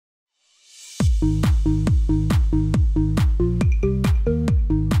You're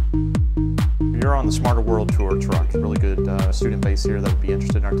on the Smarter World Tour truck, really good student base here that would be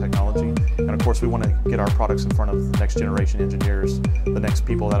interested in our technology. And of course we want to get our products in front of the next generation engineers, the next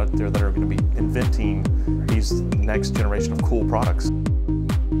people out there that are going to be inventing these next generation of cool products.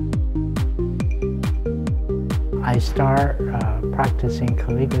 I start practicing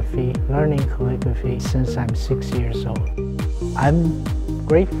calligraphy, learning calligraphy since I'm 6 years old. I'm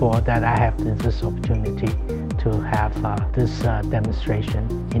grateful that I have this opportunity to have this demonstration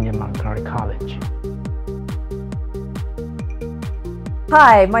in the Montgomery College.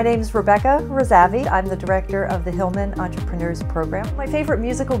 Hi, my name is Rebecca Razavi. I'm the director of the Hillman Entrepreneurs Program. My favorite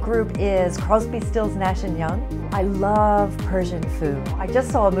musical group is Crosby, Stills, Nash & Young. I love Persian food. I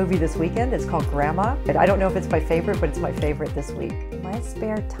just saw a movie this weekend. It's called Grandma. I don't know if it's my favorite, but it's my favorite this week. In my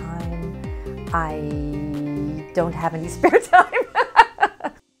spare time, I don't have any spare time.